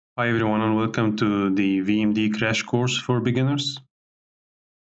Hi everyone and welcome to the VMD crash course for beginners.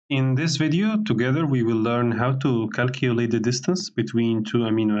 In this video, together we will learn how to calculate the distance between two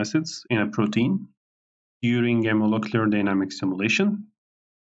amino acids in a protein during a molecular dynamics simulation.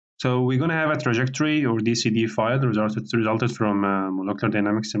 So we're going to have a trajectory or DCD file resulted from a molecular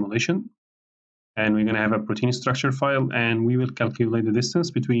dynamics simulation. And we're going to have a protein structure file, and we will calculate the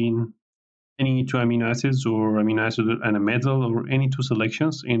distance between any two amino acids or amino acid and a metal or any two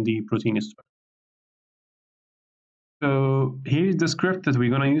selections in the protein structure. So here's the script that we're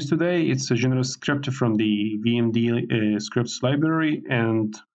going to use today. It's a general script from the VMD scripts library,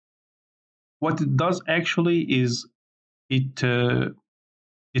 and what it does actually is it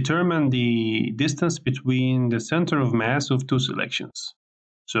determines the distance between the center of mass of two selections.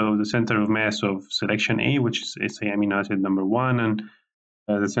 So the center of mass of selection A, which is say amino acid number 1, and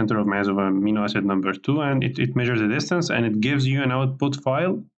the center of mass of amino acid number 2, and it measures the distance, and it gives you an output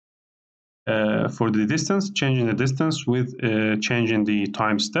file for the distance, changing the distance with changing the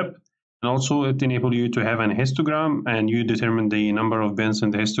time step. And also it enables you to have an histogram, and you determine the number of bends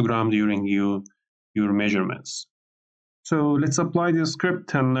in the histogram during your measurements. So let's apply this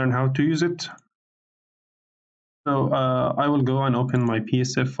script and learn how to use it. So I will go and open my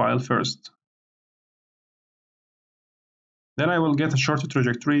PSF file first. Then I will get a short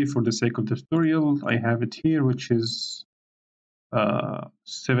trajectory for the sake of the tutorial. I have it here, which is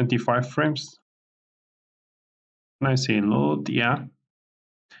 75 frames. And I say load, yeah,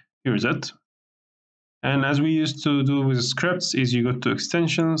 here's it. And as we used to do with scripts is you go to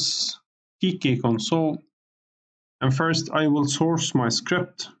extensions, TK console, and first I will source my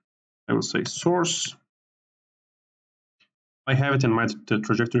script. I will say source. I have it in my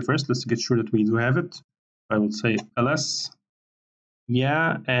trajectory first. Let's get sure that we do have it. I will say ls,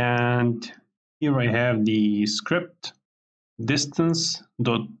 yeah, and here I have the script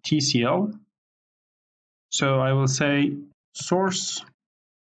distance.tcl. So I will say source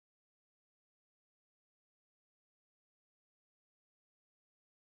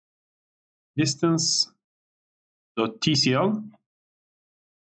distance.tcl.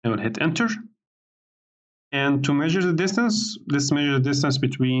 I will hit enter. And to measure the distance, let's measure the distance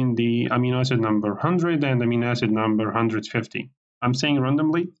between the amino acid number 100 and amino acid number 150. I'm saying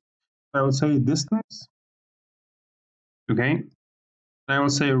randomly. I will say distance. Okay. I will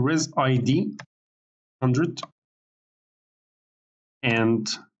say res ID 100 and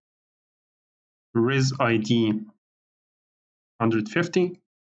res ID 150.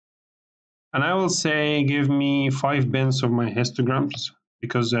 And I will say give me 5 bins of my histograms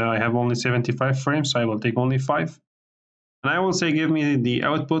because I have only 75 frames, so I will take only 5. And I will say give me the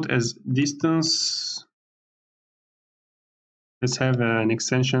output as distance. Let's have an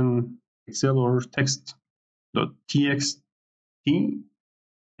extension Excel or text.txt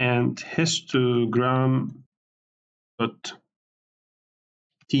and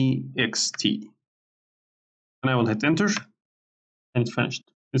histogram.txt. And I will hit enter, and it's finished.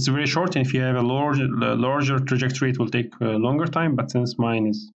 It's very short, and if you have a larger trajectory, it will take a longer time, but since mine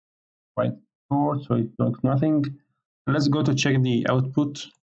is quite short, so it looks nothing. Let's go to check the output.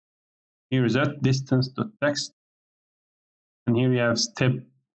 Here is that distance.text, and here you have step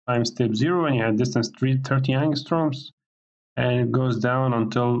 0, and you have distance 30 angstroms, and it goes down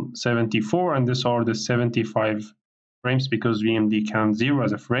until 74, and these are the 75 frames because VMD counts 0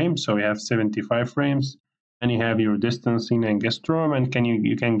 as a frame, so we have 75 frames, and you have your distance in angstrom, and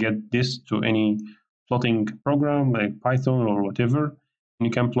you can get this to any plotting program like Python or whatever, and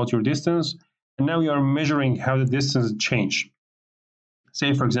you can plot your distance. And now we are measuring how the distance change.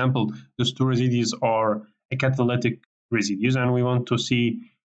 Say, for example, those two residues are a catalytic residues, and we want to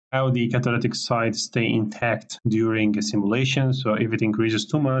see how the catalytic sides stay intact during a simulation. So if it increases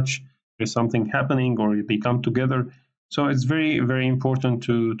too much, there's something happening, or they come together. So it's very, very important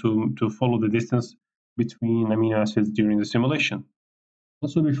to follow the distance between amino acids during the simulation.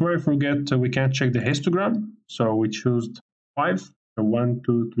 Also, before I forget, we can check the histogram. So we choose 5, so 1,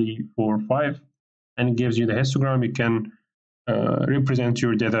 2, 3, 4, 5, and it gives you the histogram. You can represent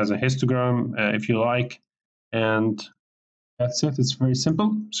your data as a histogram if you like, and that's it. It's very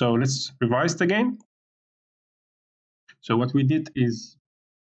simple. So let's revise it again. So what we did is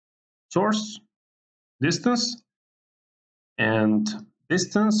source, distance, and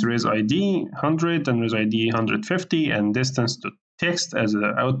distance, res ID 100 and res ID 150, and distance to text as an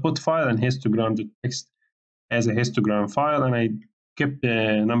output file, and histogram to text as a histogram file. And I kept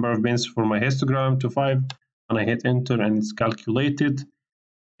the number of bins for my histogram to 5, and I hit enter, and it's calculated.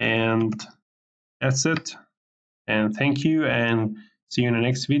 And that's it. And thank you, and see you in the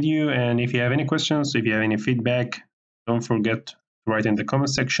next video. And if you have any questions, if you have any feedback, don't forget write in the comment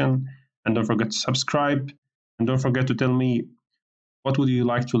section, and don't forget to subscribe, and don't forget to tell me what would you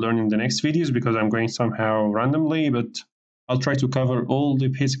like to learn in the next videos, because I'm going somehow randomly, but I'll try to cover all the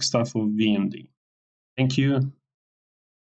basic stuff of VMD. Thank you.